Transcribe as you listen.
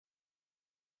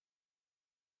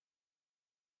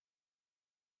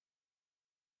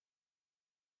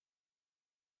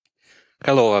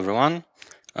Hello everyone,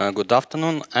 good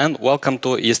afternoon and welcome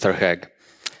to Easter egg.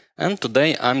 And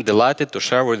today I'm delighted to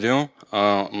share with you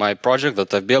my project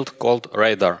that I built called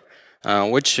Raider,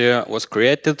 which was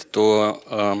created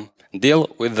to deal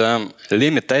with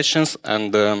limitations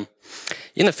and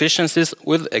inefficiencies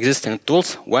with existing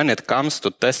tools when it comes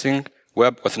to testing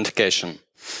web authentication.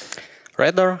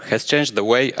 Raider has changed the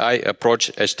way I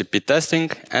approach HTTP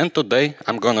testing, and today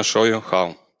I'm going to show you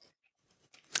how.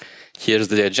 Here's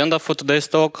the agenda for today's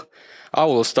talk. I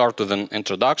will start with an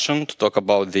introduction to talk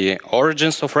about the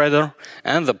origins of Raider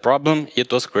and the problem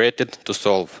it was created to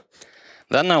solve.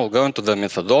 Then I will go into the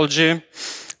methodology,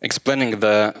 explaining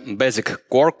the basic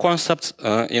core concepts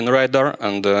in Raider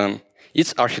and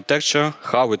its architecture,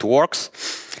 how it works,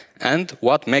 and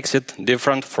what makes it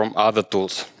different from other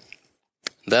tools.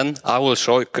 Then I will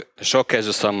showcase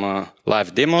you some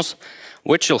live demos,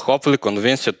 which will hopefully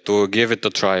convince you to give it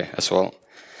a try as well.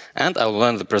 And I will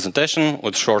end the presentation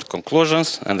with short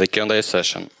conclusions and the Q&A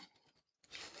session.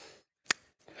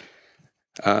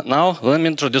 Now, let me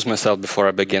introduce myself before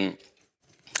I begin.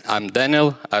 I'm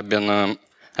Daniel. I've been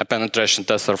a penetration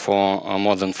tester for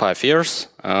more than 5 years.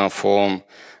 For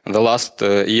the last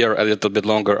year, a little bit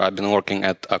longer, I've been working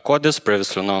at Acodis,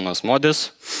 previously known as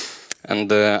Modis.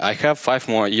 And I have 5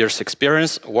 more years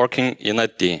experience working in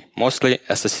IT, mostly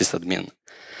as a sysadmin.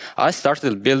 I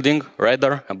started building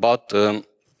Raider about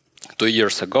 2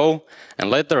 years ago,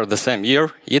 and later the same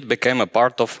year, it became a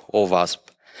part of OWASP.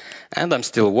 And I'm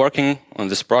still working on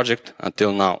this project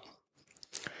until now.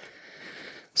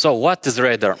 So what is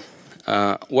Raider?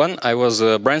 When I was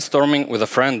brainstorming with a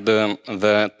friend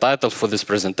the title for this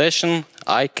presentation,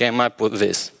 I came up with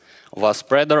this: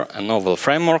 OWASP Raider, a novel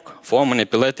framework for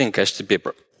manipulating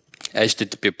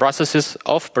HTTP processes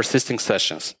of persisting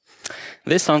sessions.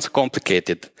 This sounds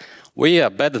complicated. We are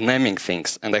bad at naming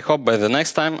things, and I hope by the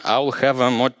next time I will have a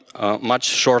much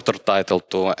shorter title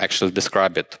to actually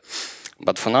describe it.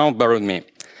 But for now, bear with me.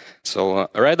 So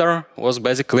Raider was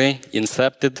basically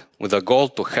incepted with a goal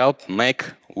to help make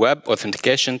web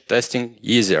authentication testing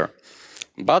easier.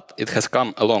 But it has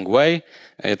come a long way,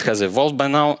 it has evolved by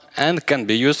now, and can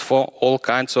be used for all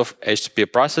kinds of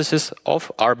HTTP processes of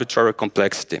arbitrary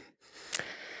complexity.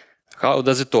 How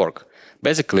does it work?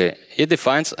 Basically, it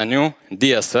defines a new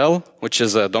DSL, which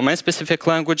is a domain-specific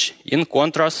language, in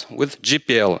contrast with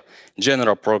GPL,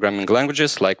 general programming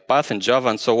languages like Python, Java,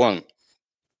 and so on.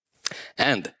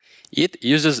 And it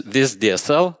uses this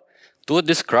DSL to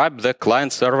describe the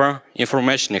client-server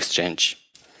information exchange.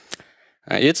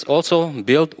 It's also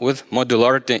built with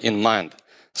modularity in mind.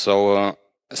 So,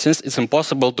 since it's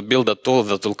impossible to build a tool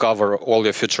that will cover all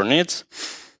your future needs,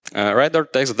 Raider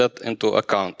takes that into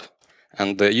account.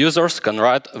 And the users can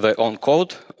write their own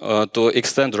code to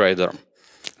extend Raider.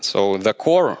 So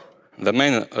the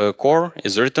main core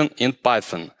is written in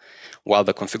Python, while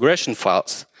the configuration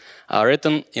files are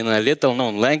written in a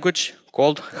little-known language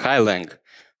called HiLang,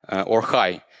 or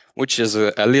Hi, which is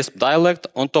a Lisp dialect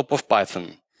on top of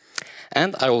Python.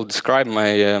 And I will describe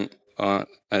my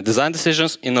design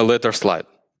decisions in a later slide.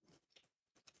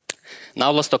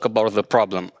 Now let's talk about the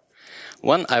problem.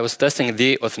 When I was testing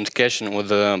the authentication with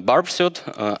the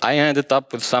Liebeschütz, I ended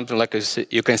up with something like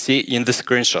you can see in the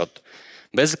screenshot.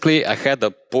 Basically, I had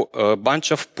a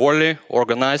bunch of poorly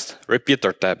organized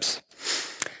repeater tabs.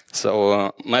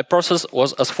 So my process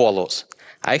was as follows.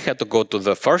 I had to go to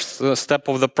the first step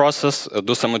of the process,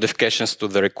 do some modifications to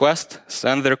the request,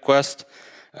 send the request,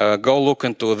 go look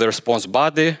into the response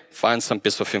body, find some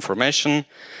piece of information,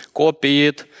 copy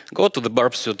it, go to the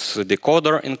Liebeschütz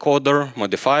decoder, encoder,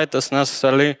 modify it as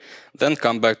necessary, then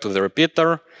come back to the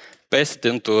repeater, paste it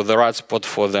into the right spot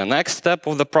for the next step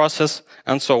of the process,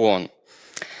 and so on.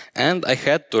 And I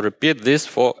had to repeat this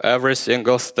for every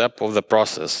single step of the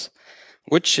process,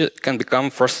 which can become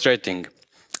frustrating.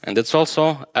 And it's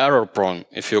also error-prone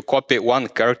if you copy one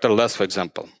character less, for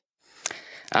example.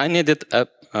 I needed a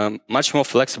much more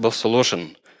flexible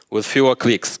solution with fewer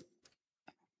clicks.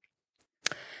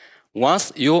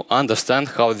 Once you understand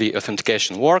how the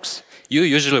authentication works, you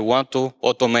usually want to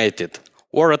automate it,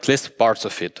 or at least parts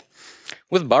of it.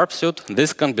 With Liebeschütz,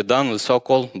 this can be done with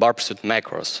so-called Liebeschütz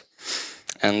macros.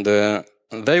 And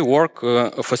they work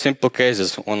for simple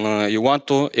cases when you want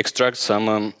to extract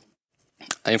some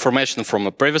information from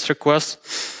a previous request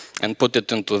and put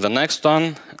it into the next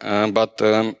one, but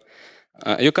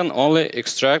you can only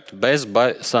extract based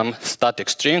by some static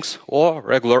strings or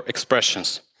regular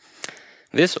expressions.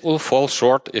 This will fall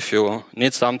short if you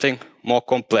need something more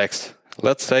complex.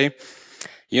 Let's say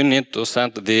you need to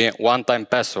send the one-time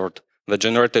password, the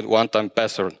generated one-time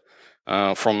password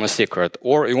from a secret,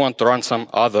 or you want to run some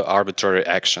other arbitrary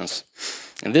actions.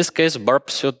 In this case,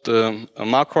 Liebeschütz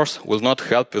macros will not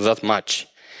help you that much.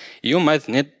 You might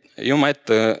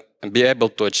be able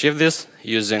to achieve this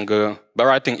using by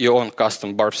writing your own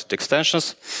custom Liebeschütz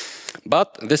extensions,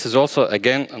 but this is also,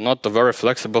 again, not a very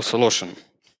flexible solution.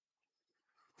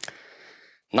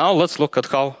 Now let's look at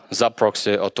how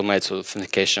ZapProxy automates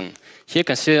authentication. Here you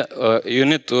can see you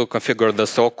need to configure the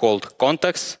so-called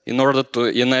context in order to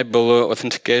enable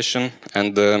authentication,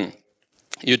 and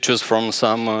you choose from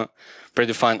some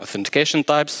predefined authentication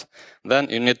types. Then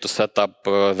you need to set up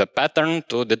the pattern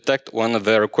to detect when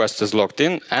the request is logged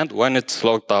in and when it's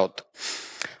logged out.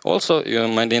 Also, you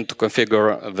might need to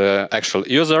configure the actual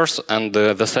users and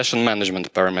the session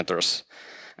management parameters.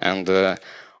 And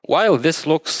while this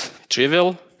looks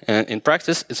trivial, in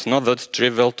practice, it's not that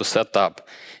trivial to set up.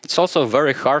 It's also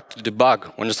very hard to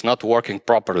debug when it's not working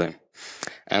properly.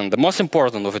 And the most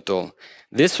important of it all,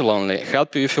 this will only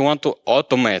help you if you want to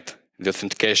automate the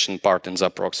authentication part in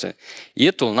ZapProxy.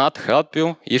 It will not help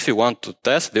you if you want to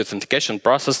test the authentication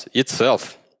process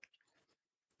itself.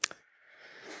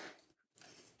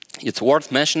 It's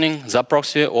worth mentioning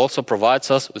ZapProxy also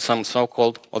provides us with some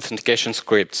so-called authentication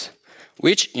scripts,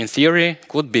 which in theory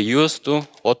could be used to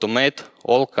automate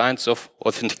all kinds of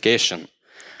authentication.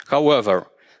 However,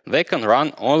 they can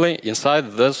run only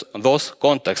inside those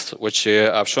contexts, which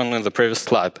I've shown in the previous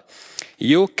slide.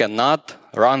 You cannot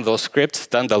run those scripts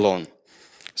standalone.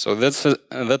 So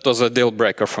that was a deal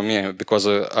breaker for me, because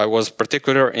I was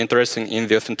particularly interested in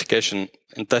the authentication,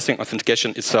 in testing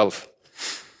authentication itself.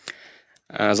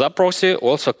 ZapProxy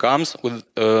also comes with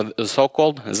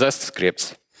so-called zest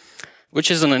scripts,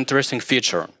 which is an interesting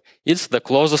feature. It's the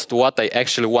closest to what I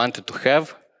actually wanted to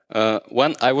have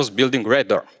when I was building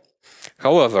Raider.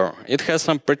 However, it has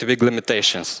some pretty big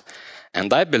limitations,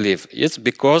 and I believe it's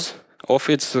because of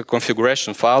its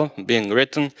configuration file being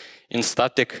written in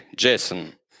static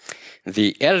JSON.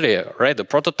 The earlier Raider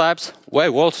prototypes were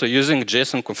also using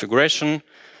JSON configuration,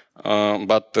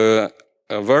 but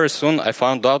very soon I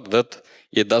found out that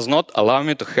it does not allow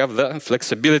me to have the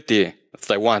flexibility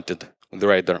that I wanted with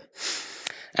Raider.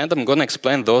 And I'm going to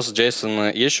explain those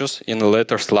JSON issues in a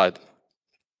later slide.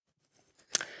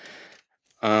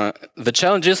 The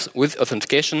challenges with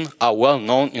authentication are well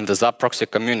known in the ZapProxy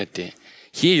community.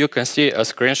 Here you can see a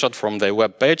screenshot from their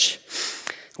web page,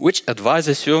 which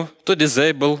advises you to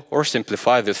disable or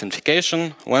simplify the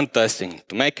authentication when testing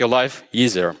to make your life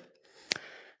easier.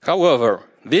 However,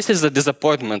 this is a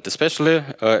disappointment, especially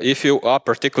if you are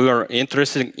particularly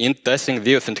interested in testing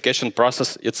the authentication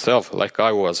process itself, like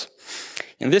I was.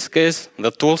 In this case,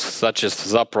 the tools such as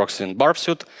ZapProxy and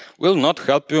Liebeschütz will not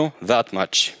help you that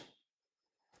much.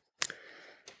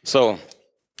 So,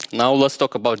 now let's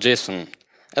talk about JSON.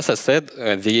 As I said,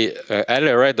 the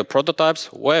earlier Raider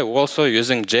prototypes were also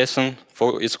using JSON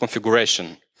for its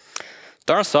configuration.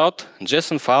 Turns out,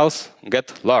 JSON files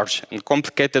get large and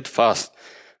complicated fast.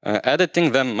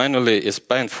 Editing them manually is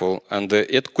painful, and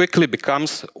it quickly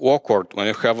becomes awkward when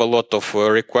you have a lot of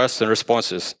requests and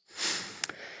responses.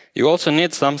 You also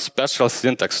need some special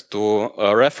syntax to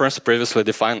reference previously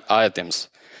defined items.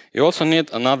 You also need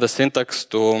another syntax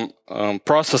to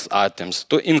process items,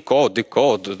 to encode,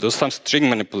 decode, do some string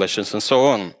manipulations, and so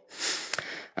on.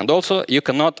 And also, you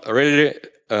cannot really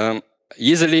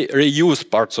easily reuse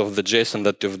parts of the JSON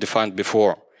that you've defined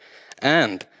before.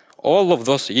 And all of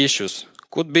those issues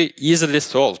could be easily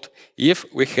solved if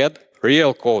we had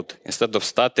real code instead of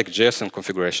static JSON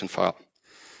configuration file.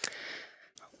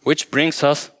 Which brings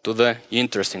us to the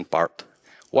interesting part.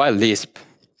 Why Lisp?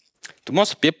 To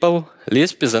most people,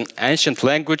 Lisp is an ancient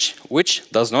language which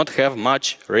does not have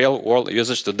much real-world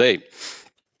usage today.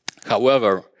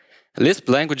 However, Lisp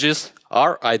languages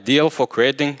are ideal for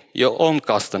creating your own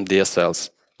custom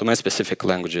DSLs, domain-specific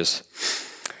languages.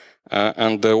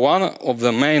 And one of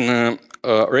the main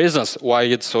reasons why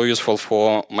it's so useful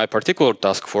for my particular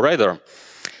task for Raider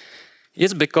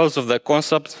is because of the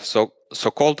concept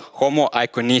so-called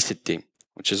homoiconicity,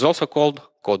 which is also called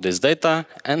code is data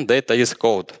and data is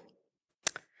code.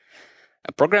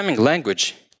 A programming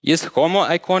language is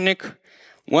homoiconic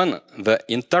when the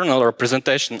internal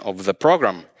representation of the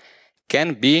program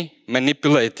can be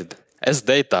manipulated as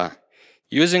data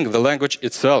using the language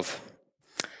itself.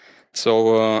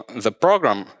 So the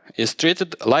program is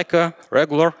treated like a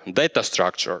regular data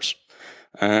structures.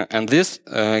 And this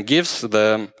gives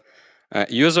the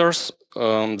users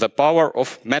the power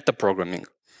of metaprogramming.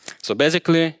 So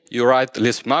basically, you write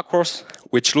Lisp macros,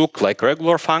 which look like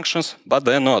regular functions, but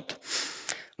they're not.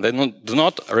 They do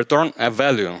not return a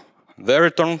value. They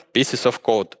return pieces of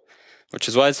code, which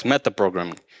is why it's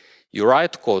metaprogramming. You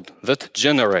write code that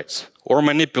generates or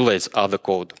manipulates other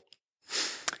code.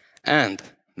 And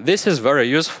This is very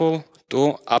useful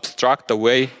to abstract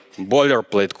away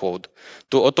boilerplate code,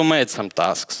 to automate some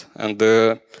tasks. And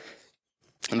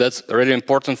that's really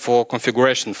important for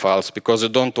configuration files, because you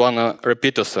don't want to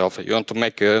repeat yourself. You want to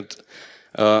make it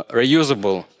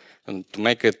reusable and to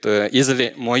make it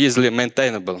more easily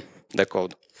maintainable, the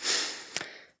code.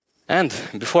 And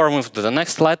before I move to the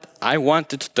next slide, I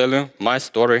wanted to tell you my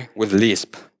story with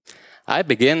Lisp. I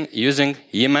began using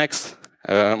Emacs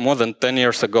more than 10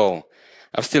 years ago.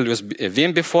 I've still used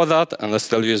Vim before that, and I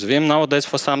still use Vim nowadays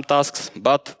for some tasks,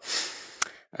 but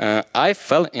I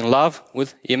fell in love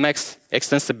with Emacs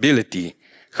extensibility,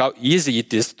 how easy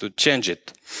it is to change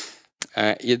it.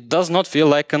 It does not feel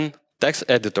like a text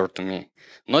editor to me,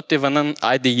 not even an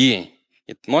IDE.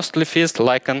 It mostly feels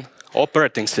like an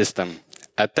operating system,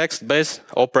 a text-based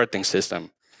operating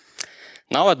system.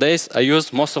 Nowadays, I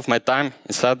use most of my time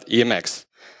inside Emacs.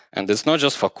 And it's not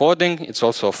just for coding, it's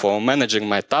also for managing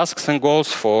my tasks and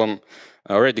goals, for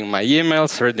reading my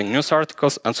emails, reading news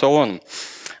articles, and so on.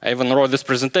 I even wrote this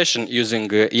presentation using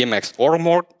Emacs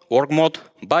org mode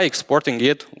by exporting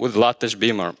it with LaTeX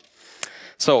Beamer.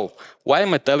 So, why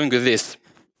am I telling you this?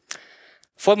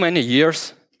 For many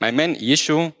years, my main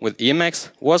issue with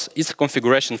Emacs was its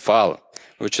configuration file,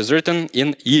 which is written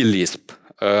in eLisp,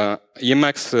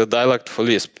 Emacs dialect for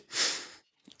Lisp.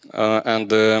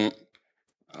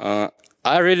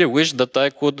 I really wish that I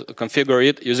could configure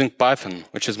it using Python,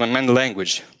 which is my main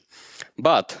language.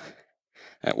 But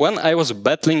when I was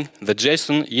battling the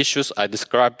JSON issues I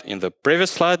described in the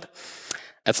previous slide,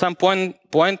 at some point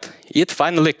it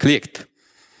finally clicked.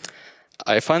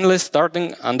 I finally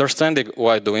started understanding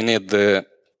why do we need the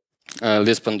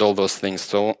Lisp and all those things.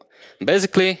 So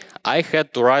basically, I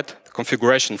had to write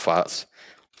configuration files,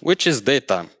 which is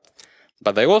data.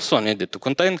 But I also needed to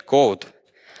contain code.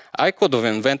 I could have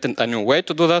invented a new way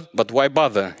to do that, but why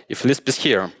bother if Lisp is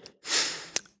here?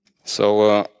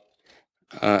 So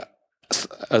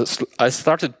I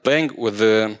started playing with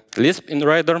the Lisp in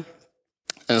Raider,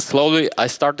 and slowly I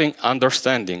started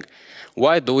understanding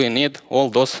why do we need all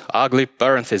those ugly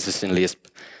parentheses in Lisp.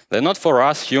 They're not for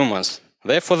us humans,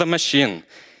 they're for the machine.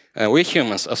 We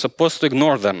humans are supposed to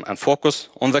ignore them and focus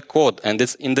on the code and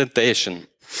its indentation.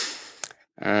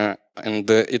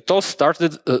 It all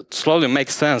started slowly make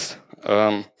sense.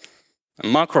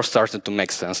 Macro started to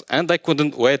make sense, and I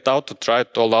couldn't wait out to try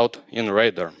it all out in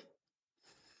Raider.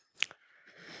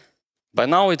 By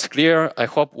now it's clear, I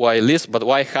hope, why Lisp, but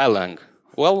why Highlang?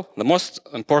 Well, the most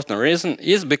important reason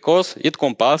is because it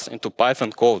compiles into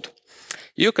Python code.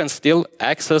 You can still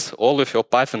access all of your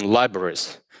Python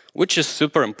libraries, which is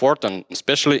super important,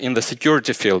 especially in the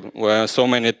security field, where so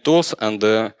many tools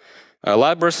and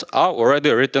libraries are already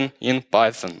written in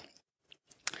Python.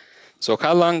 So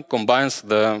Highlang combines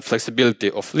the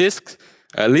flexibility of Lisp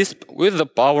with the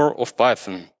power of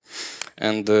Python.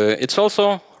 And it's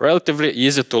also relatively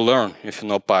easy to learn if you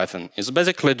know Python. It's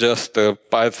basically just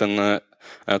Python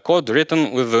code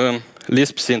written with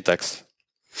Lisp syntax.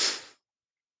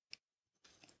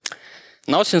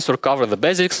 Now, since we covered the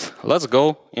basics, let's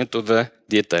go into the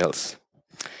details.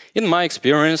 In my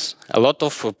experience, a lot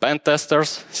of pen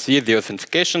testers see the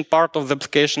authentication part of the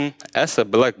application as a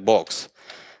black box.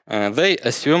 They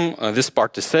assume this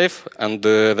part is safe, and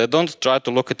they don't try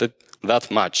to look at it that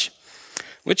much,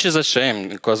 which is a shame,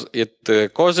 because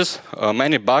it causes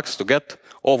many bugs to get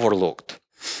overlooked.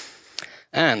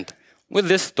 And with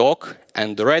this talk,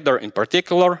 and Raider in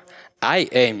particular, I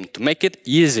aim to make it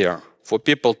easier for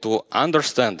people to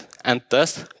understand and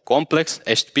test complex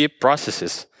HTTP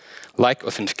processes, like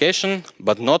authentication,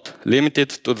 but not limited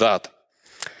to that.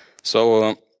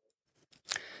 So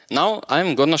now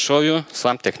I'm going to show you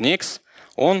some techniques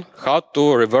on how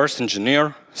to reverse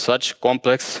engineer such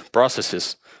complex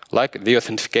processes, like the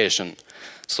authentication.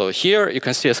 So here you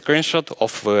can see a screenshot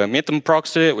of Meetum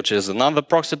proxy, which is another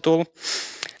proxy tool.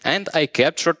 And I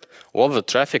captured all the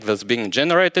traffic that's being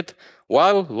generated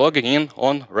while logging in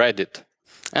on Reddit.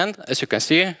 And as you can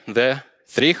see, there are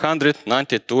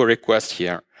 392 requests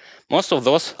here. Most of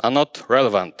those are not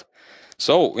relevant.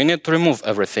 So we need to remove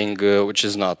everything which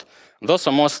is not. Those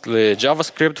are mostly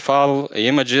JavaScript file,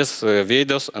 images,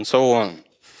 videos, and so on.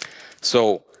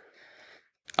 So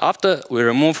after we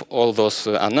remove all those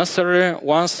unnecessary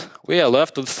ones, we are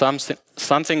left with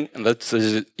something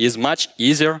that is much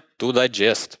easier to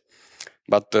digest.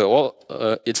 But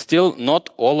it's still not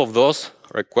all of those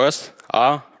requests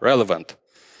are relevant.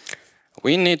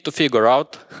 We need to figure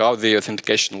out how the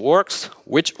authentication works,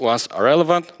 which ones are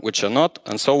relevant, which are not,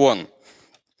 and so on.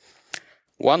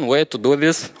 One way to do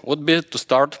this would be to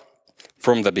start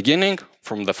from the beginning,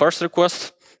 from the first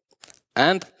request,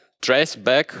 and trace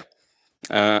back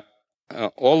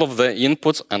all of the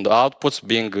inputs and outputs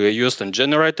being used and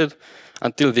generated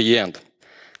until the end.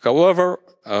 However,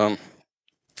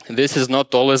 this is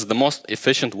not always the most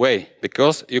efficient way,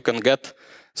 because you can get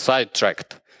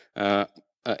sidetracked.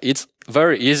 It's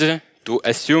very easy to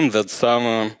assume that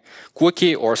some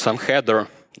cookie or some header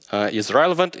is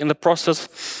relevant in the process,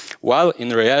 while in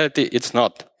reality it's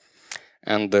not.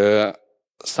 And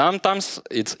sometimes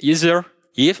it's easier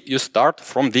if you start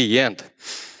from the end.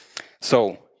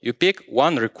 So you pick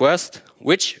one request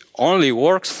which only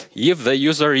works if the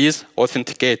user is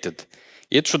authenticated.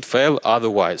 It should fail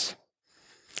otherwise.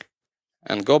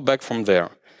 And go back from there.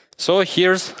 So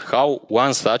here's how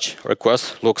one such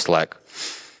request looks like.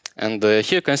 And here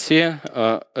you can see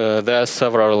there are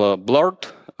several blurred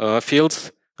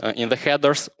fields in the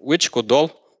headers, which could all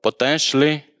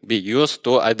potentially be used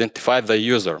to identify the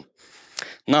user.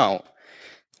 Now,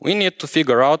 we need to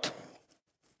figure out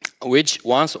which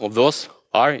ones of those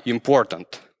are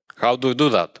important. How do we do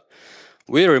that?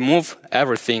 We remove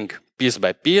everything piece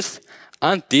by piece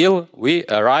until we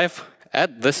arrive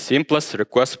at the simplest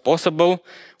request possible,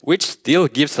 which still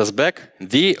gives us back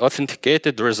the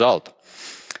authenticated result.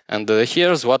 And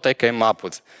here's what I came up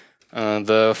with.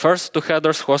 The first two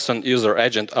headers, host and user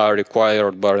agent, are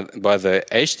required by the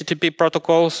HTTP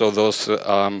protocol, so those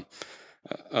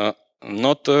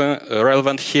not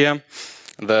relevant here.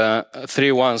 The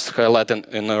three ones highlighted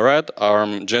in red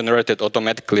are generated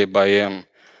automatically by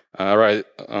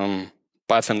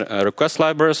Python request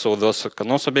library, so those can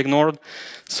also be ignored.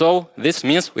 So this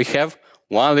means we have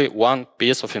only one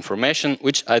piece of information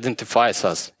which identifies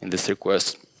us in this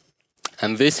request.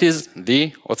 And this is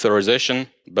the authorization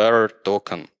bearer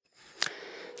token.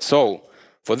 So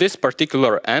for this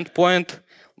particular endpoint,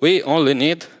 we only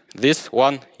need this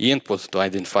one input to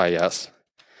identify us.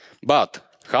 But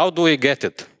how do we get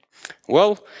it?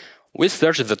 Well, we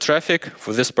search the traffic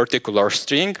for this particular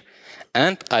string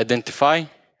and identify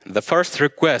the first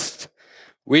request,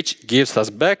 which gives us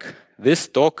back this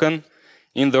token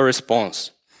in the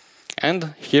response.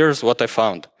 And here's what I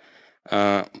found.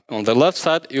 On the left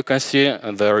side, you can see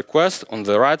the request. On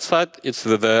the right side, it's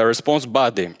the response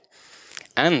body.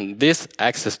 And this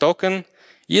access token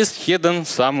is hidden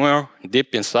somewhere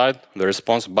deep inside the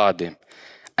response body.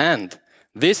 And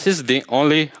this is the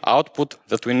only output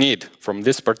that we need from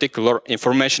this particular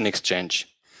information exchange.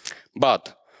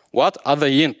 But what are the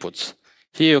inputs?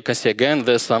 Here you can see again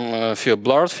there's some few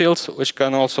blurred fields which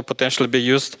can also potentially be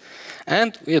used.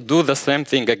 And we do the same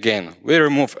thing again. We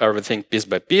remove everything piece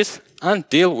by piece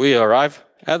until we arrive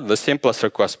at the simplest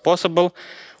request possible,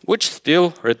 which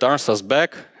still returns us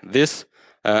back this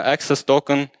access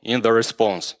token in the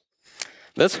response.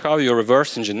 That's how you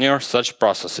reverse engineer such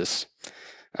processes.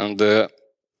 And there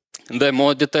are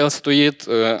more details to it.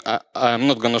 I'm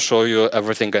not going to show you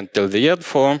everything until the end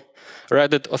for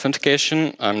Reddit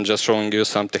authentication. I'm just showing you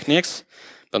some techniques.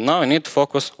 But now I need to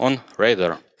focus on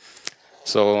Raider.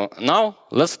 So now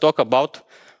let's talk about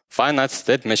finite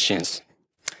state machines.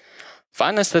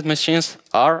 Finite state machines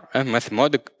are a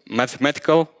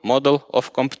mathematical model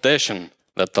of computation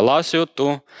that allows you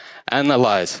to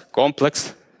analyze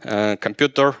complex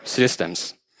computer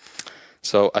systems.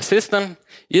 So a system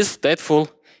is stateful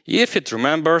if it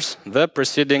remembers the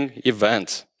preceding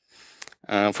events.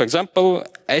 For example,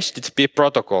 HTTP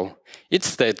protocol,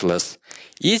 it's stateless.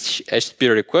 Each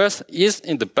HTTP request is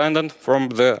independent from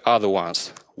the other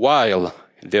ones, while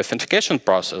the authentication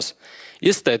process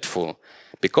is stateful,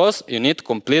 because you need to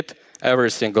complete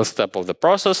every single step of the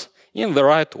process in the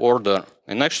right order,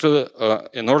 and actually,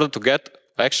 in order to get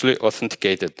actually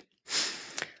authenticated.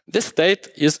 This state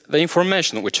is the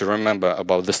information which you remember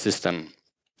about the system.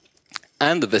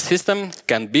 And the system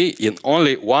can be in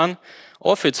only one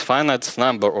of its finite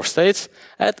number of states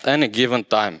at any given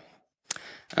time.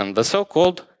 And the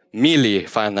so-called mealy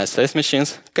finite state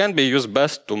machines can be used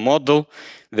best to model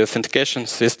the authentication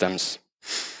systems.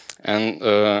 And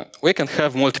we can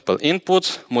have multiple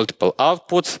inputs, multiple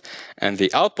outputs, and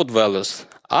the output values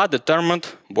are determined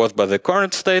both by the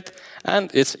current state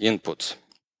and its inputs.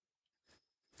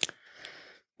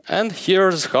 And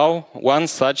here's how one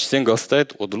such single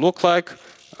state would look like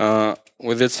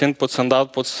with its inputs and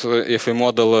outputs if we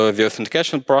model the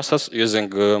authentication process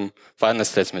using finite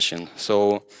state machine.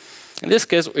 So in this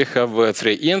case, we have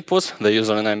three inputs: the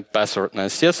username, password, and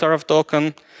CSRF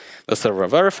token. The server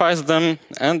verifies them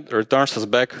and returns us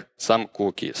back some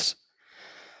cookies.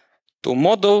 To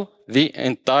model the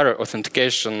entire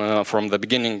authentication from the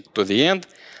beginning to the end,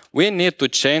 we need to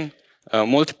chain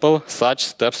multiple such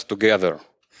steps together.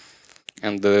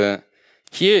 And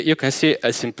Here you can see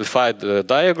a simplified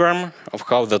diagram of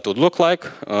how that would look like,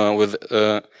 with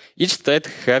each state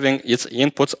having its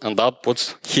inputs and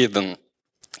outputs hidden,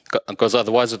 because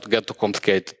otherwise it would get too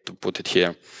complicated to put it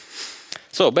here.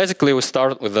 So basically we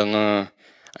start with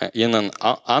in an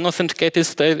unauthenticated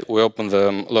state. We open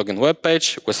the login web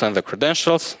page, we send the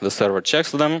credentials, the server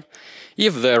checks them.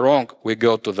 If they're wrong, we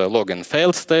go to the login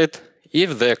failed state.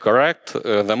 If they're correct,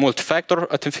 the multi-factor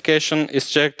authentication is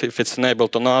checked, if it's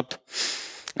enabled or not.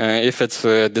 If it's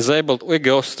disabled, we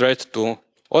go straight to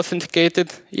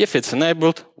authenticated. If it's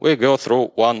enabled, we go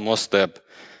through one more step.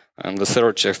 And the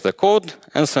server checks the code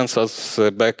and sends us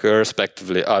back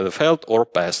respectively, either failed or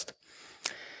passed.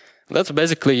 That's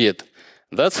basically it.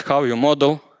 That's how you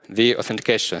model the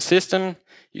authentication system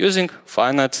using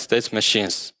finite state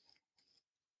machines.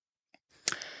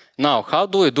 Now, how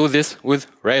do we do this with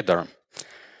Raider?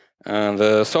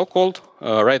 The so-called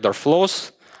Raider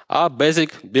flows are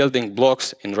basic building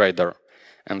blocks in Raider,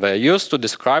 and they are used to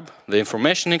describe the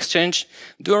information exchange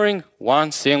during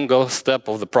one single step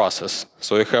of the process.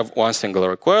 So you have one single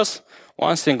request,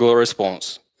 one single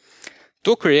response.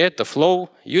 To create a flow,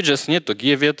 you just need to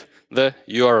give it the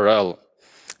URL.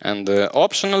 And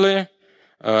optionally,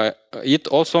 it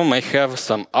also may have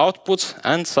some outputs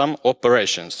and some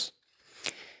operations.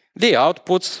 The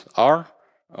outputs are,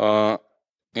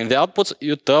 in the outputs,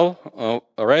 you tell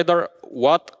Raider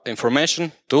what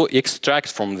information to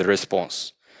extract from the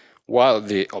response, while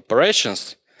the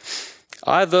operations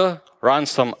either run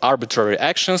some arbitrary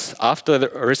actions after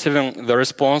receiving the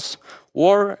response,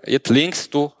 or it links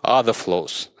to other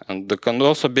flows, and it can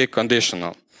also be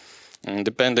conditional. And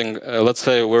depending, let's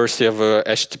say we receive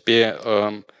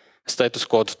HTTP status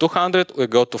code 200, we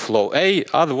go to flow A,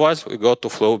 otherwise we go to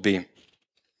flow B.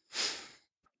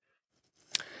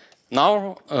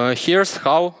 Now, here's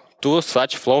how two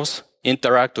such flows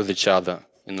interact with each other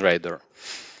in Raider.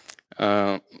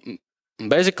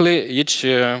 Basically, each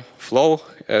flow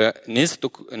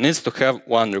needs to have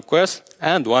one request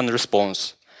and one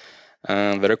response.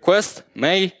 The request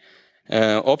may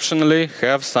optionally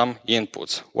have some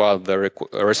inputs, while the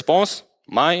response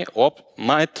might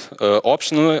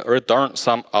optionally return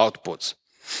some outputs.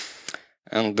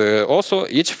 And also,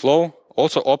 each flow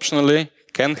also optionally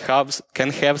can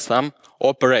have some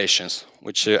operations,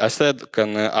 which I said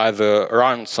can either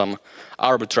run some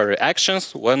arbitrary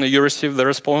actions when you receive the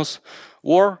response,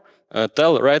 or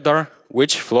tell Raider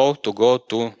which flow to go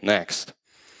to next.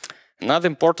 Another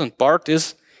important part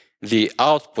is the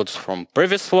outputs from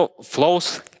previous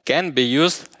flows can be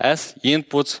used as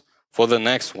inputs for the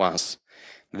next ones.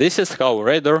 This is how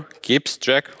Raider keeps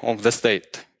track of the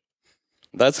state.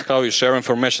 That's how you share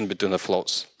information between the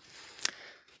flows.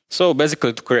 So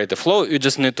basically, to create a flow, you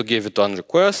just need to give it one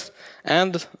request.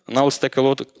 And now let's take a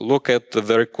look at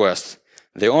the request.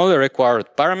 The only required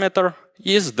parameter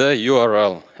is the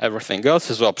URL. Everything else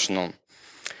is optional.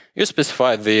 You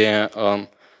specify the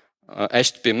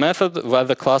HTTP method via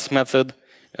the class method.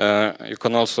 You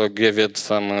can also give it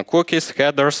some cookies,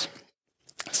 headers,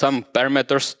 some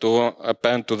parameters to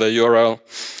append to the URL,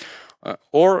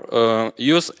 or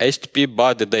use HTTP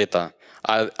body data,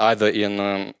 either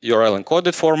in URL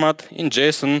encoded format, in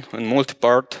JSON, in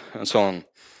multipart, and so on.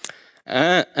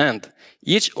 And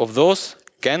each of those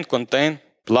can contain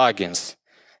plugins.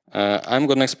 I'm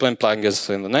going to explain plugins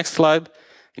in the next slide,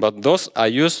 but those are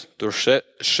used to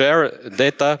share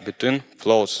data between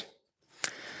flows.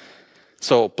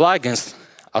 So plugins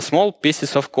are small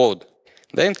pieces of code.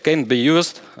 They can be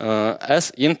used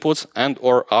as inputs and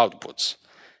or outputs.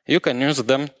 You can use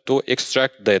them to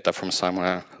extract data from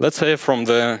somewhere. Let's say from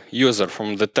the user,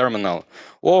 from the terminal,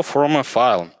 or from a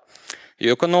file.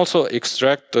 You can also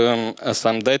extract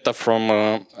some data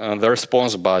from the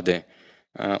response body,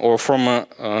 or from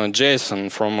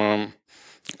JSON, from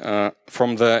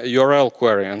the URL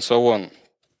query, and so on.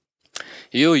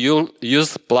 You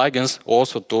use plugins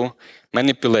also to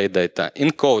manipulate data,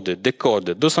 encode it, decode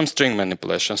it, do some string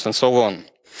manipulations, and so on.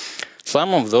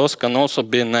 Some of those can also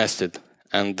be nested,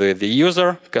 and the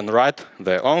user can write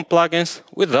their own plugins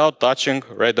without touching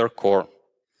Raider core.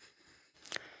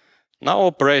 Now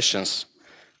operations.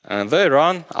 They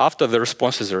run after the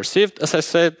response is received, as I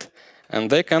said, and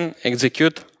they can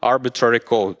execute arbitrary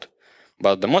code.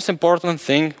 But the most important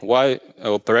thing why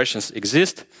operations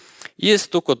exist is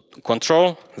to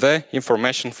control the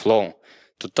information flow,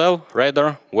 to tell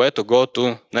Raider where to go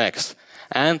to next,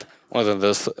 and whether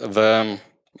the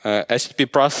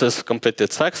HTTP process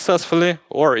completed successfully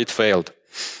or it failed.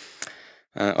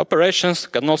 Operations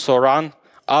can also run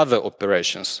other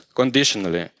operations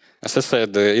conditionally. As I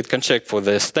said, it can check for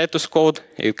the status code,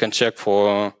 it can check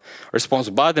for response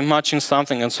body matching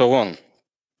something, and so on.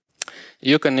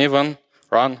 You can even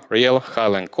run real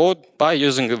Highline code by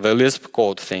using the Lisp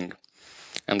code thing.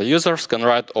 And the users can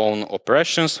write own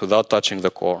operations without touching the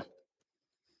core.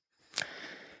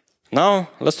 Now,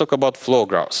 let's talk about flow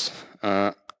graphs.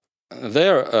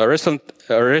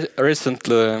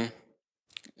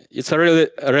 It's a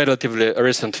relatively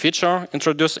recent feature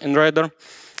introduced in Raider,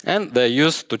 and they're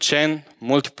used to chain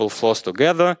multiple flows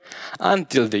together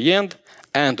until the end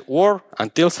and/or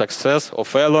until success or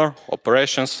failure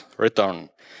operations return.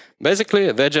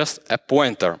 Basically, they're just a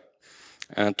pointer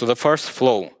to the first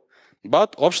flow.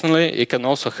 But optionally, you can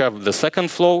also have the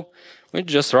second flow, which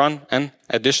just run an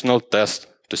additional test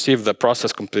to see if the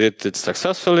process completed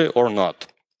successfully or not.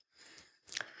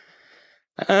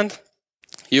 And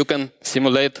you can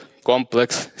simulate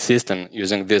complex system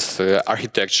using this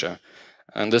architecture.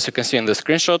 And as you can see in the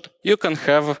screenshot, you can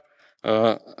have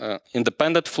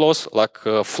independent flows like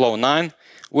flow 9,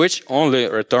 which only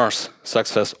returns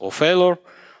success or failure,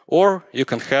 or you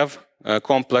can have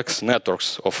complex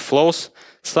networks of flows,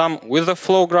 some with a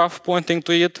flow graph pointing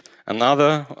to it, and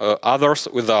others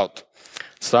without.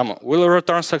 Some will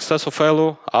return success or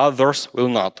failure, others will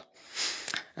not.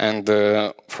 And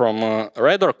from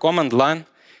Raider command line,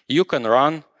 you can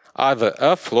run either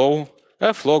a flow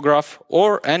graph,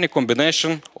 or any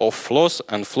combination of flows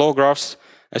and flow graphs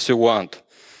as you want.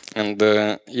 And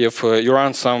if you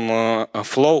run some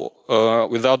flow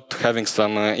without having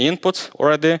some inputs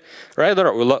already,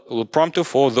 Raider will prompt you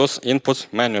for those inputs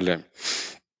manually.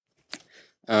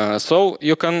 So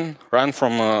you can run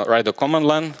from Raider command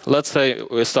line. Let's say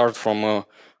we start from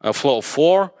flow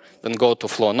 4, then go to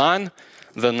flow 9,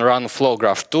 then run flow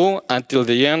graph 2 until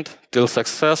the end, till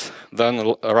success,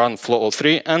 then run flow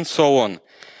 3, and so on.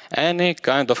 Any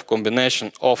kind of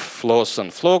combination of flows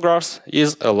and flow graphs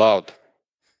is allowed.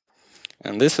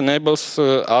 And this enables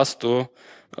us to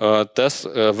test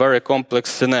very complex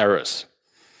scenarios.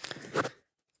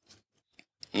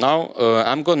 Now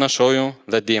I'm going to show you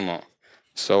the demo.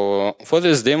 So for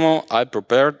this demo, I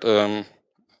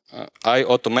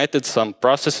automated some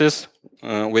processes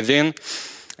within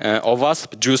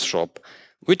OWASP Juice Shop,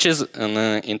 which is an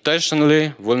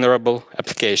intentionally vulnerable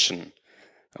application.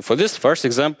 For this first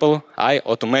example, I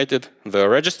automated the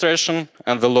registration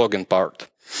and the login part.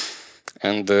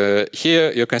 And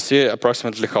here you can see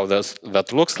approximately how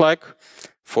that looks like.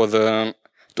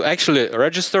 To actually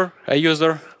register a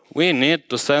user, we need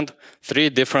to send 3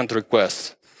 different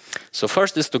requests. So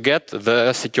first is to get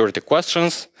the security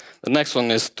questions. The next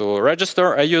one is to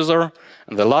register a user.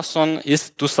 And the last one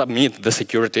is to submit the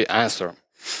security answer.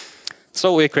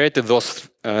 So we created those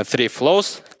 3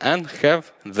 flows and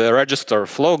have the register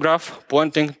flow graph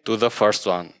pointing to the first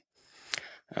one.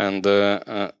 And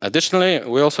additionally,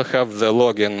 we also have the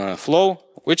login flow,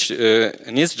 which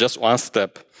needs just one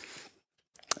step.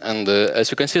 And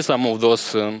as you can see, some of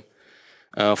those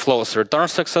flows return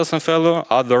success and failure,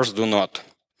 others do not.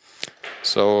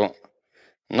 So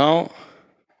now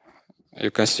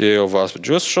you can see OWASP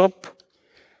Juice Shop,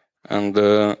 and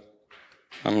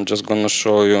I'm just going to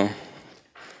show you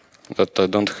that I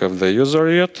don't have the user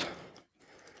yet.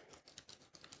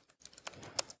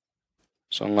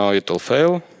 So now it will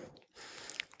fail.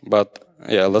 But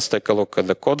yeah, let's take a look at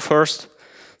the code first.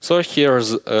 So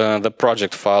here's the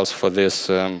project files for this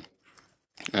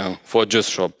for Juice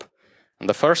Shop. And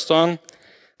the first one,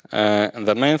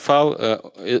 the main file,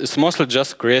 is mostly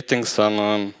just creating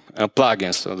some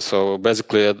plugins. So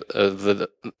basically,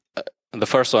 the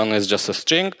first one is just a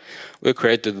string. We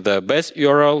created the base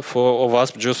URL for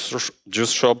OWASP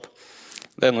Juice Shop.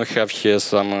 Then we have here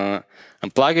some a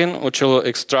plugin which will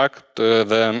extract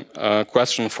the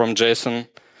question from JSON.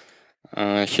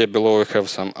 Here below we have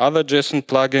some other JSON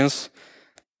plugins.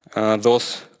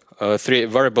 Those 3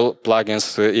 variable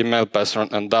plugins, email,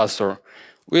 password, and answer,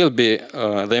 will be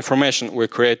the information we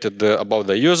created about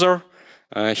the user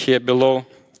here below.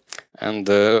 And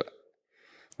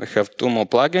we have 2 more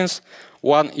plugins.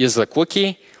 One is a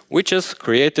cookie, which is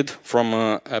created from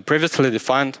a previously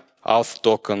defined auth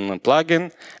token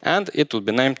plugin, and it will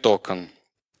be named token.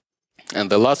 And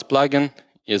the last plugin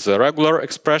is a regular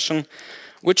expression,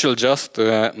 which will just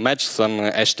match some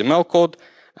HTML code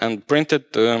and print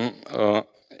it.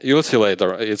 You'll see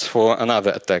later, it's for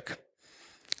another attack.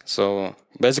 So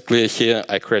basically here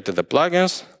I created the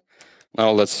plugins.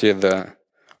 Now let's see the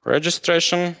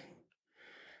registration.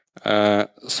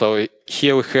 So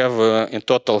here we have in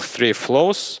total 3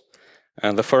 flows.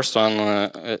 And the first one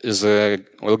is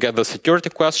we'll get the security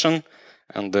question.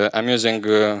 And I'm using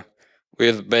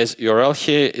with base URL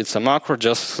here. It's a macro,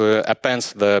 just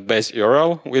appends the base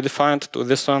URL we defined to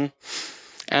this one.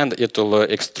 And it will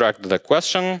extract the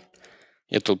question.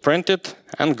 It will print it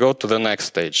and go to the next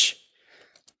stage.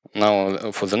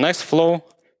 Now for the next flow,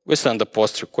 we send a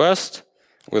post request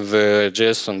with the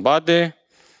JSON body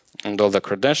and all the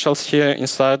credentials here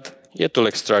inside. It will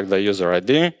extract the user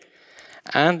ID,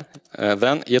 and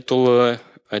then it will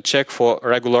check for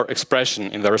regular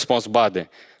expression in the response body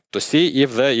to see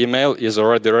if the email is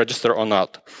already registered or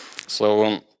not.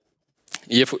 So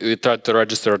if we try to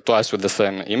register twice with the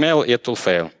same email, it will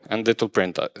fail, and it will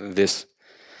print this.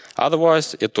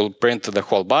 Otherwise, it will print the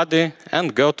whole body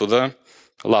and go to the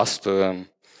last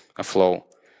flow.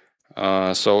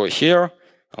 So here,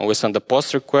 we send a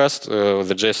post request with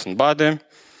the JSON body,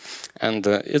 and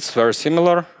it's very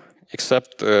similar,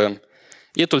 except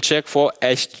it will check for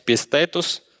HTTP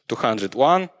status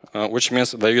 201, which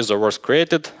means the user was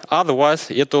created. Otherwise,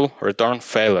 it will return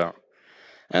failure.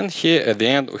 And here at the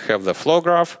end, we have the flow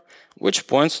graph, which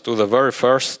points to the very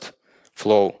first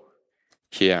flow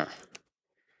here.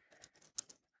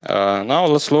 Now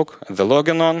let's look at the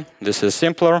login on. This is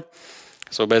simpler.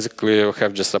 So basically, we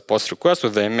have just a post request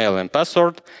with the email and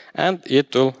password, and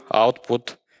it will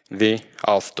output the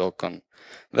auth token.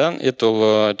 Then it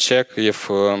will check if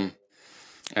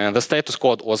the status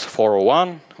code was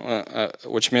 401,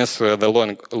 which means the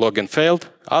login failed.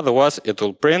 Otherwise, it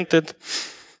will print it.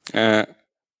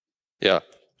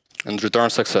 And return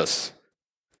success.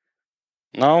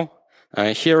 Now,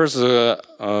 here's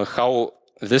how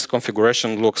this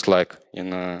configuration looks like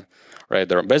in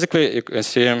Raider. Basically, you can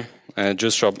see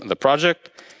Juice Shop, the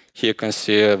project. Here you can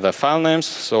see the file names.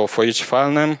 So for each file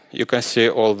name, you can see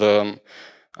all the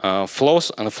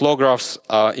flows, and the flow graphs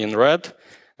are in red,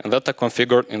 and that are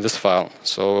configured in this file.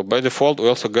 So by default, we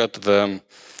also get the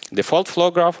default flow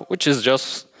graph, which is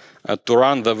just to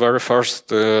run the very first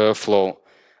flow.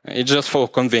 It's just for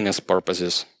convenience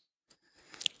purposes.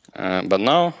 But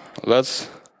now, let's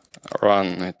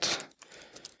run it.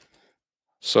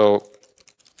 So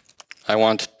I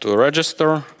want to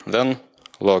register, then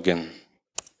login.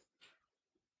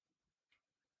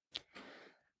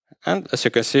 And as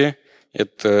you can see,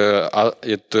 it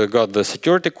got the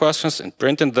security questions and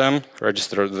printed them,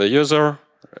 registered the user,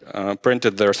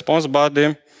 printed the response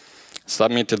body,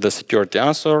 submitted the security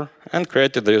answer, and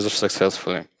created the user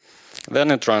successfully.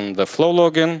 Then it ran the flow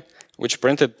login, which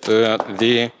printed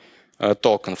the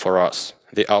token for us,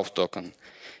 the auth token.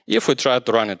 If we try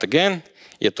to run it again,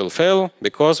 it will fail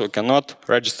because we cannot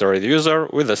register the user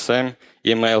with the same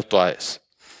email twice.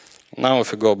 Now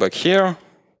if we go back here,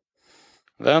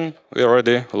 then we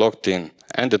already logged in,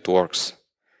 and it works.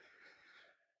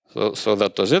 So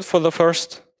that was it for the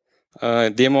first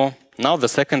demo. Now the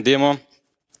second demo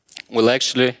will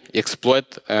actually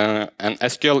exploit an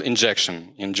SQL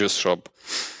injection in Juice Shop.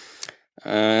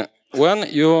 When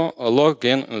you log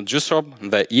in Juice Shop,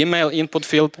 the email input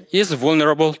field is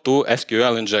vulnerable to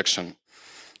SQL injection.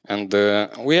 And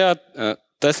we are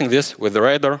testing this with the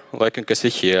Raider, like you can see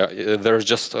here. There's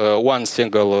just one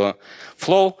single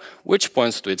flow, which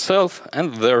points to itself,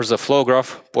 and there's a flow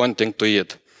graph pointing to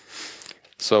it.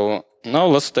 So now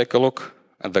let's take a look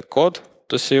at the code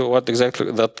to see what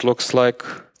exactly that looks like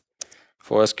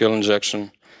for SQL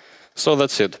injection. So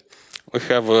that's it. We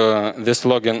have this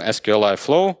login SQLi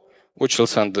flow, which will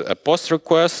send a post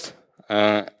request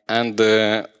and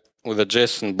with a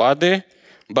JSON body.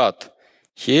 But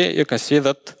here you can see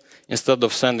that instead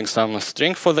of sending some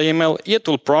string for the email, it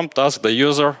will prompt us the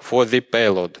user for the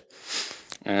payload.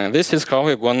 This is how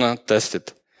we're gonna test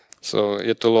it. So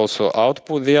it will also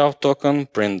output the auth token,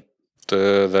 print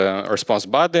the response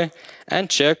body, and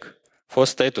check for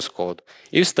status code.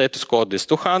 If status code is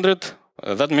 200,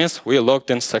 that means we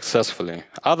logged in successfully.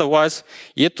 Otherwise,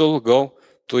 it will go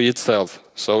to itself.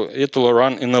 So it will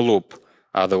run in a loop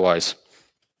otherwise.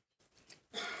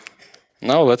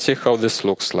 Now let's see how this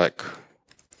looks like.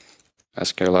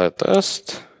 SQLi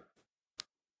test.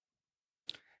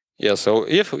 Yeah, so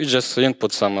if we just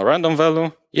input some random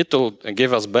value, it will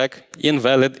give us back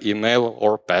invalid email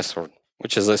or password,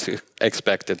 which is as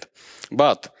expected.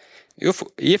 But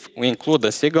if we include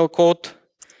a single code,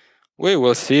 we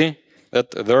will see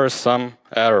that there is some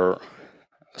error,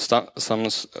 some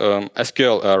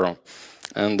SQL error.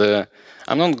 And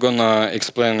I'm not gonna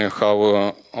explain you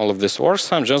how all of this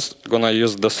works. I'm just gonna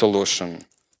use the solution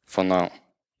for now.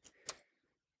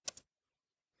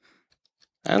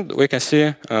 And we can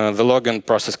see the login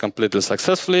process completed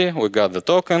successfully. We got the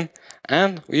token,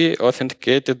 and we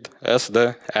authenticated as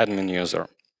the admin user.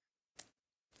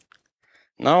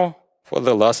 Now for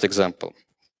the last example.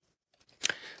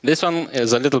 This one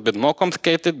is a little bit more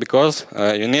complicated because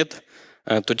you need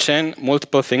to chain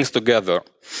multiple things together.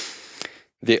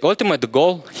 The ultimate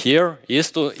goal here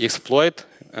is to exploit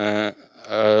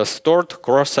a stored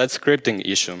cross-site scripting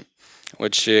issue,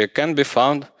 which can be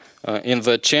found in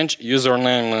the change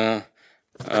username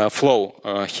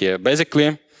flow here.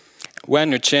 Basically,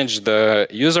 when you change the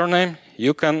username,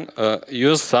 you can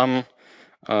use some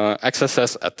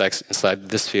XSS attacks inside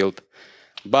this field.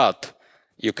 But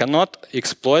you cannot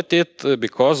exploit it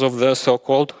because of the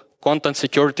so-called content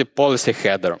security policy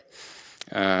header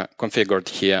configured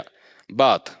here.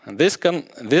 But this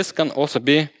can also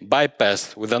be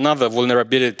bypassed with another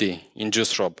vulnerability in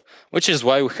JuiceRob, which is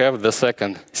why we have the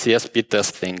second CSP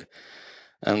testing.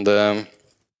 And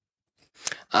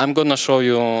I'm going to show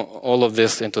you all of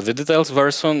this into the details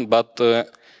very soon, but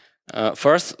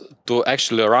first, to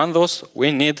actually run those,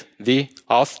 we need the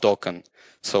auth token.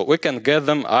 So we can get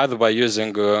them either by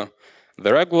using the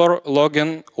regular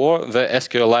login or the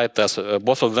SQLite test.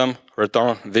 Both of them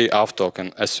return the auth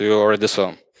token, as you already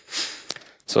saw.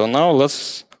 So now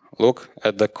let's look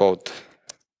at the code.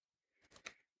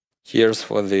 Here's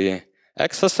for the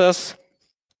XSS.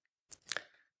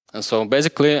 And so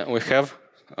basically, we have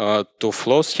two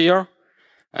flows here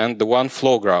and the one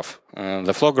flow graph.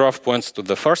 The flow graph points to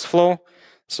the first flow.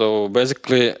 So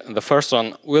basically, the first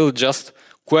one will just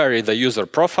query the user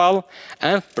profile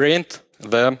and print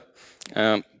the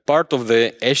part of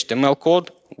the HTML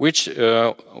code which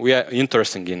we are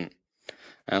interested in.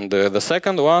 And the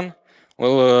second one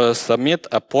will submit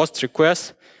a post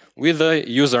request with a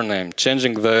username,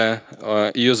 changing the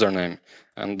username.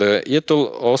 And it will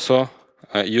also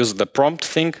use the prompt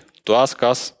thing to ask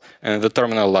us in the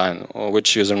terminal line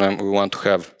which username we want to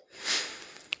have.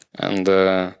 And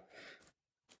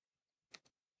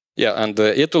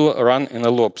it will run in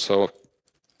a loop. So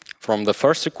from the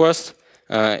first request,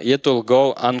 it will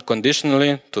go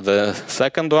unconditionally to the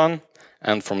second one,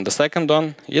 and from the second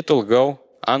one, it will go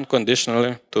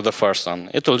unconditionally to the first one.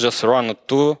 It will just run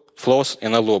two flows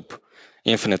in a loop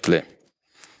infinitely.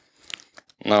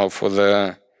 Now for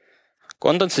the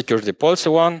content security policy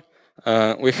one,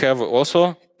 we have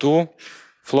also two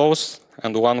flows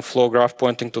and one flow graph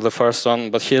pointing to the first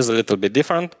one, but here's a little bit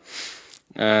different.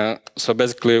 So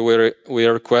basically, we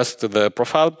request the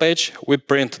profile page, we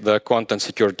print the content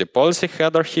security policy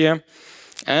header here,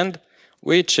 and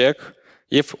we check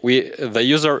if the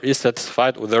user is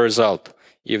satisfied with the result.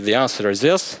 If the answer is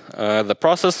yes, the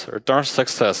process returns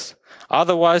success.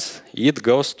 Otherwise, it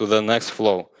goes to the next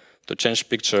flow to change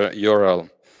picture URL.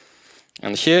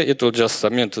 And here it will just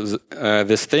submit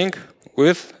this thing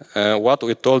with what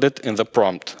we told it in the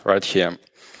prompt right here.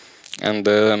 And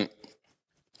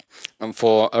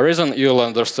for a reason you'll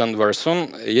understand very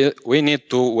soon, we need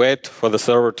to wait for the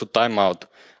server to time out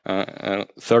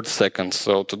 30 seconds.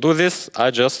 So to do this,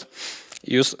 I just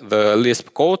use the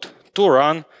Lisp code to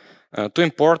run, to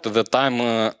import the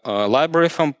time library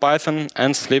from Python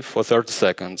and sleep for 30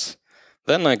 seconds.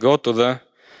 Then I go to the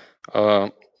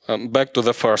back to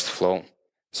the first flow.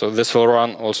 So this will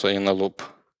run also in a loop.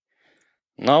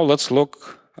 Now let's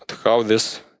look at how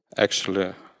this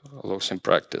actually looks in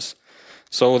practice.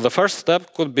 So the first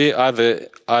step could be either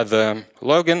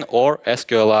login or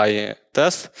SQLi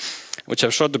test, which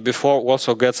I've showed you before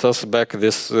also gets us back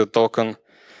this token.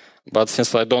 But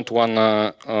since I don't want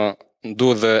to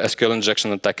do the SQL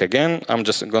injection attack again, I'm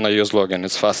just going to use login.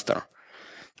 It's faster.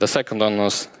 The second one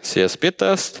was CSP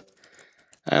test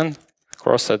and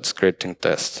cross-site scripting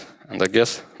test. And I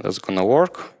guess that's going to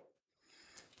work.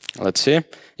 Let's see.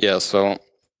 Yeah, so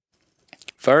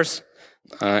first,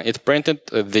 it printed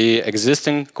the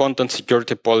existing content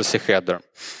security policy header.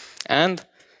 And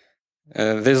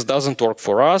this doesn't work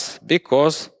for us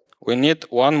because we need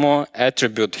one more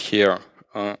attribute here.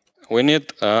 We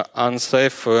need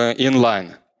unsafe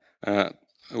inline.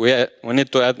 We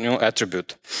need to add new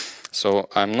attribute. So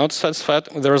I'm not satisfied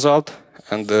with the result.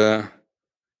 And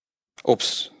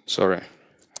oops, sorry.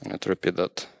 I need to repeat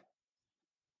that.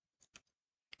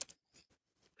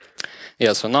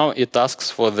 Yeah, so now it asks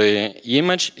for the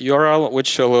image URL,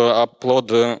 which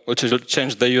which will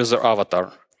change the user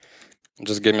avatar.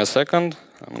 Just give me a second.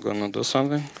 I'm gonna do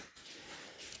something.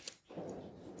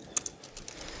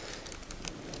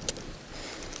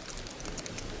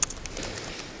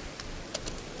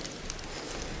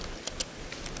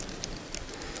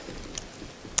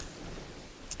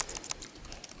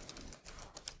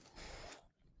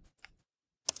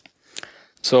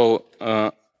 So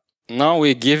now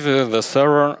we give the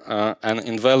server an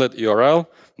invalid URL,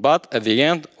 but at the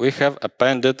end we have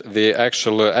appended the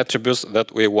actual attributes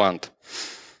that we want.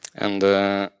 And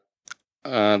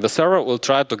the server will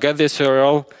try to get this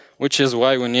URL, which is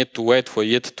why we need to wait for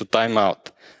it to time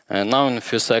out. And now in a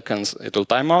few seconds it will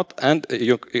time out, and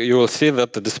you will see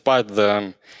that despite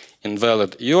the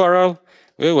invalid URL,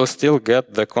 we will still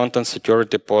get the content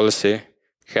security policy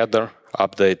header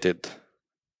updated.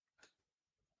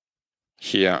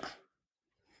 here.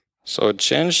 So it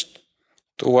changed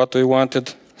to what we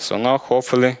wanted. So now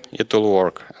hopefully it will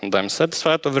work. And I'm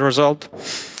satisfied with the result.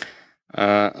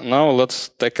 Now let's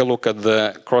take a look at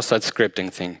the cross-site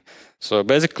scripting thing. So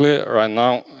basically right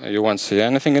now you won't see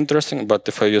anything interesting, but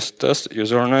if I use test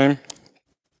username,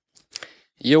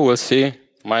 you will see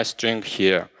my string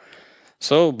here.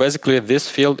 So basically this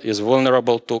field is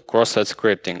vulnerable to cross-site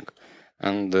scripting.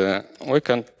 And we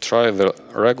can try the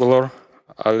regular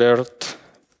alert.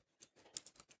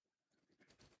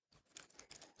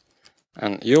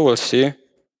 And you will see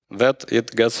that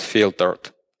it gets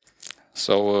filtered.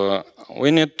 So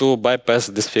we need to bypass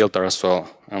this filter as well.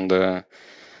 And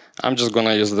I'm just going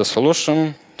to use the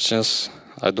solution, since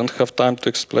I don't have time to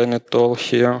explain it all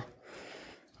here.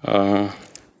 I'm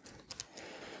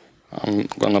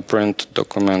going to print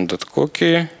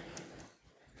document.cookie.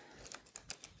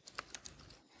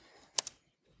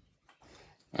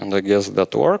 And I guess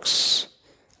that works.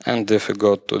 And if you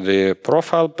go to the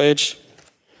profile page,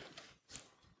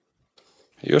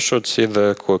 you should see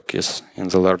the cookies in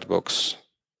the alert box.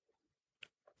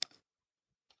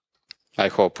 I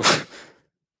hope.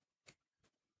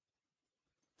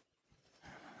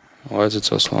 Why is it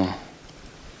so slow?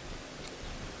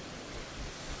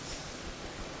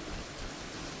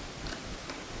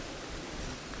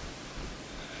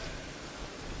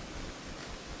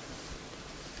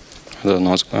 I don't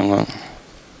know what's going on.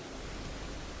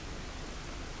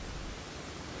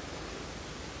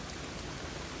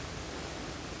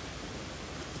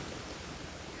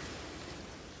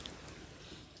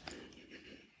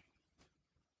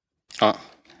 Ah,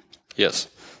 yes.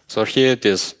 So here it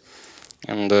is.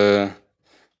 And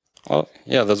well,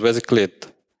 yeah, that's basically it.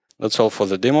 That's all for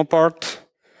the demo part.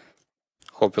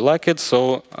 Hope you like it.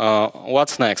 So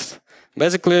what's next?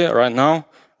 Basically, right now,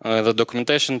 the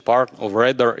documentation part of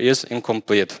Raider is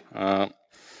incomplete.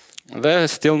 There are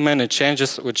still many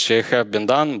changes which have been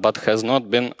done, but has not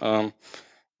been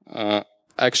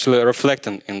actually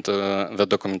reflected into the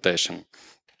documentation.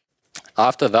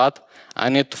 After that, I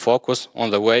need to focus on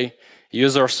the way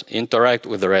users interact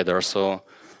with the Raider. So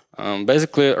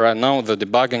basically, right now, the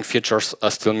debugging features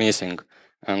are still missing.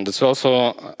 And it's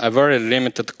also a very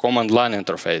limited command line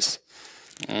interface.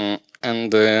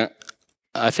 And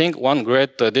I think one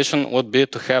great addition would be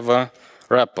to have a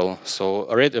REPL,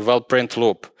 so read eval print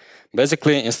loop.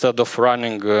 Basically, instead of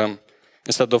running,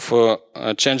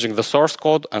 changing the source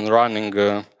code and running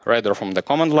Raider from the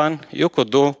command line, you could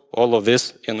do all of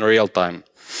this in real time.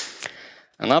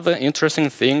 Another interesting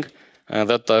thing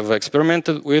that I've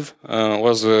experimented with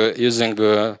was using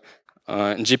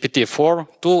GPT-4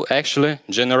 to actually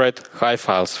generate high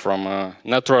files from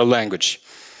natural language.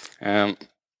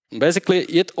 Basically,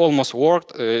 it almost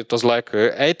worked. It was like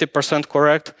 80%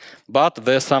 correct, but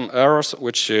there's some errors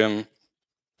which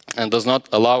does not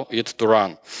allow it to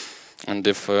run. And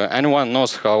if anyone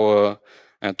knows how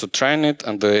to train it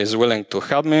and is willing to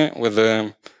help me with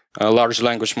large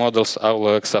language models, I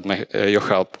will accept your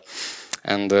help.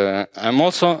 And I'm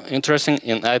also interested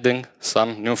in adding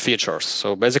some new features.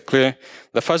 So basically,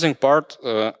 the fuzzing part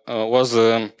was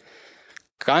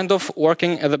kind of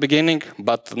working at the beginning,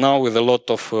 but now with a lot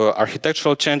of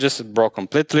architectural changes, it broke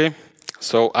completely.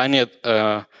 So I need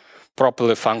a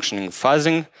properly functioning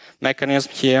fuzzing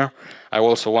mechanism here. I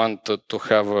also want to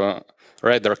have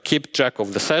Raider keep track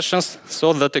of the sessions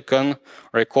so that it can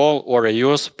recall or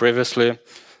reuse previously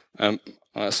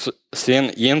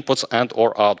seen inputs and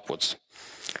or outputs.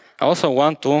 I also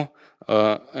want to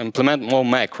implement more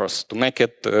macros to make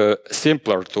it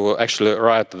simpler to actually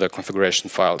write the configuration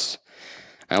files.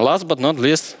 And last but not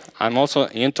least, I'm also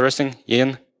interested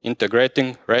in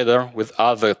integrating Raider with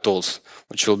other tools,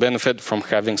 which will benefit from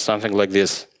having something like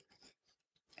this.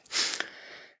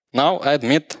 Now, I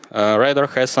admit Raider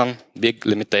has some big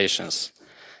limitations.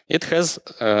 It has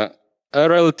a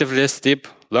relatively steep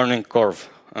learning curve.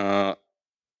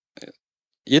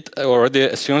 It already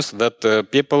assumes that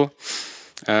people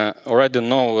already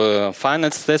know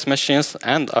finite state machines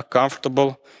and are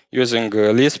comfortable using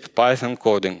Lisp Python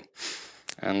coding.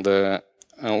 And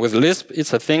with Lisp,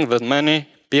 it's a thing that many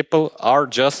people are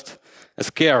just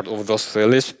scared of those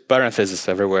Lisp parentheses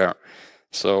everywhere.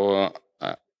 So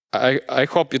I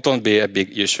hope it won't be a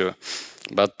big issue.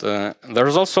 But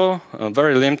there's also a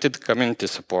very limited community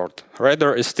support.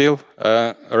 Raider is still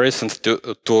a recent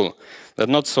tool. There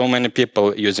are not so many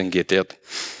people using it yet.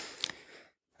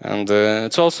 And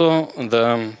it's also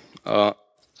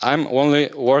I'm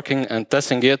only working and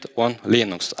testing it on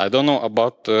Linux. I don't know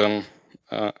about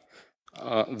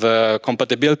the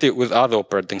compatibility with other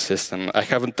operating systems. I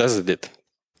haven't tested it.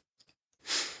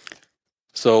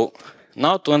 So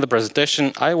Now to end the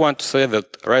presentation, I want to say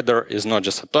that Raider is not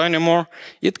just a toy anymore.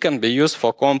 It can be used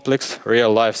for complex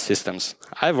real-life systems.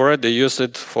 I've already used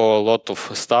it for a lot of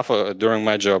stuff during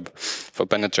my job for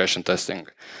penetration testing.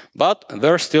 But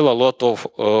there's still a lot of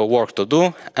work to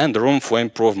do and room for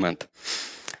improvement.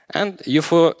 And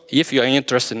if you are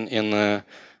interested in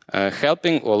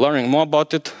helping or learning more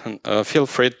about it, feel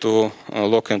free to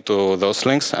look into those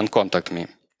links and contact me.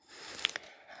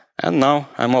 And now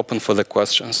I'm open for the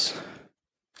questions.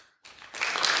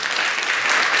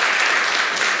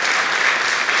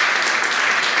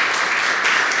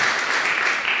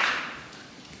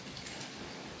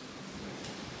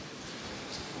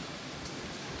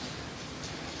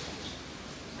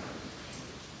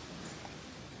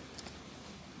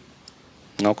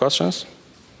 No questions?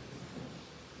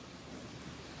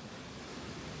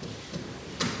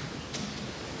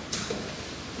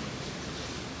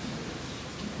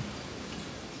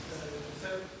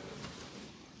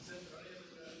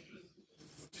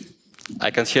 I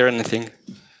can't hear anything.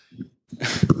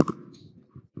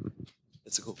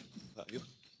 Let's go.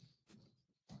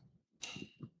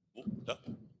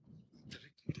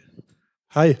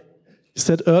 Hi. You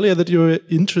said earlier that you were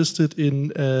interested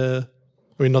in,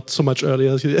 I mean, not so much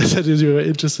earlier, you said you were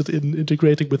interested in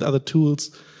integrating with other tools.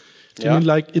 Do you mean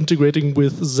like integrating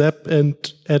with Zap and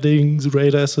adding the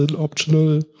Raider as an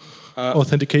optional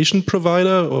authentication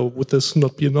provider, or would this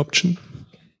not be an option?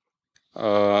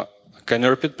 Can you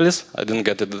repeat, please? I didn't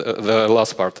get it, the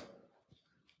last part.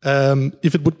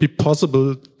 If it would be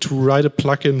possible to write a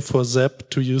plugin for Zap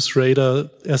to use Raider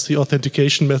as the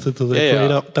authentication method, so that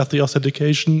Raider does the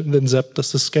authentication and then Zap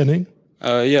does the scanning?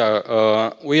 We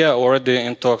are already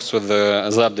in talks with the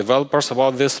Zap developers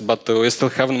about this, but we still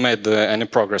haven't made any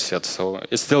progress yet, so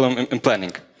it's still in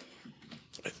planning.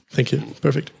 Thank you.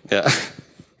 Perfect. Yeah.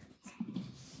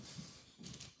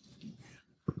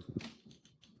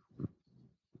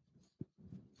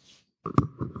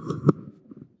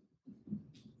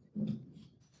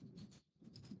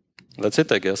 That's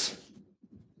it, I guess.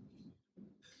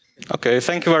 Okay,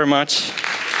 thank you very much.